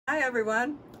Hi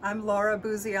everyone, I'm Laura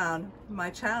Bouzian. My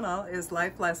channel is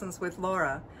Life Lessons with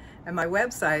Laura, and my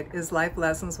website is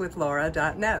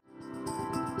lifelessonswithlaura.net.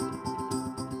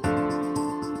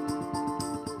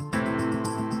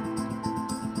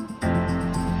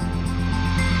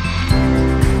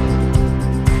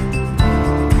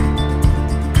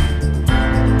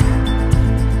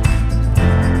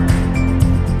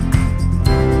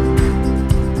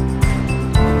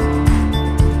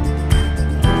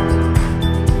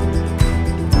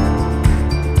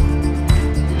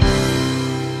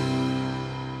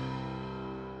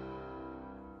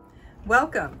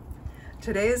 Welcome!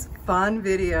 Today's fun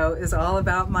video is all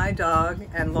about my dog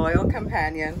and loyal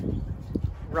companion,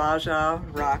 Rajah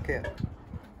Rocket.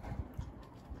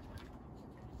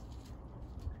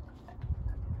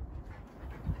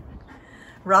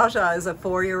 Rajah is a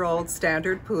 4-year-old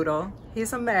standard poodle.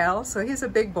 He's a male, so he's a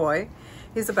big boy.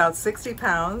 He's about 60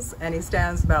 pounds and he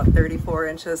stands about 34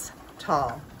 inches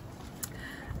tall.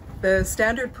 The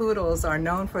standard poodles are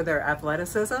known for their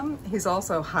athleticism. He's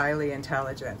also highly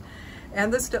intelligent.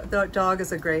 And this dog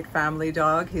is a great family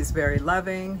dog. He's very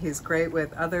loving, he's great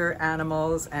with other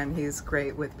animals, and he's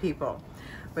great with people.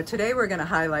 But today we're going to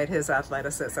highlight his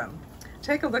athleticism.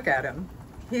 Take a look at him.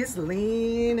 He's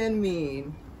lean and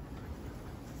mean.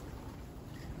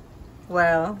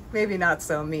 Well, maybe not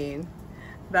so mean.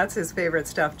 That's his favorite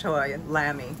stuffed toy,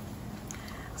 Lammy.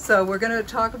 So we're going to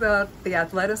talk about the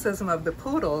athleticism of the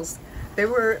Poodles. They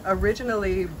were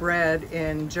originally bred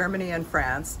in Germany and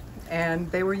France,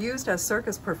 and they were used as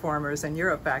circus performers in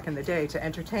Europe back in the day to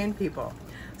entertain people.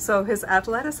 So his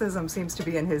athleticism seems to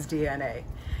be in his DNA.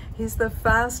 He's the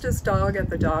fastest dog at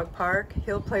the dog park.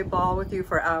 He'll play ball with you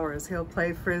for hours. He'll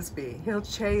play frisbee. He'll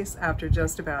chase after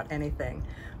just about anything.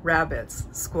 Rabbits,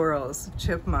 squirrels,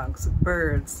 chipmunks,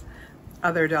 birds,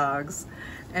 other dogs,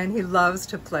 and he loves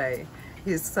to play.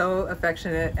 He's so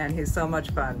affectionate and he's so much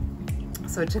fun.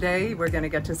 So today we're going to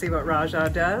get to see what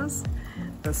Rajah does.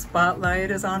 The spotlight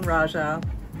is on Rajah,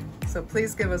 so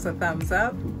please give us a thumbs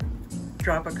up,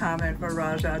 drop a comment for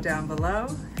Rajah down below,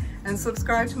 and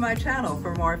subscribe to my channel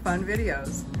for more fun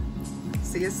videos.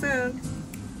 See you soon!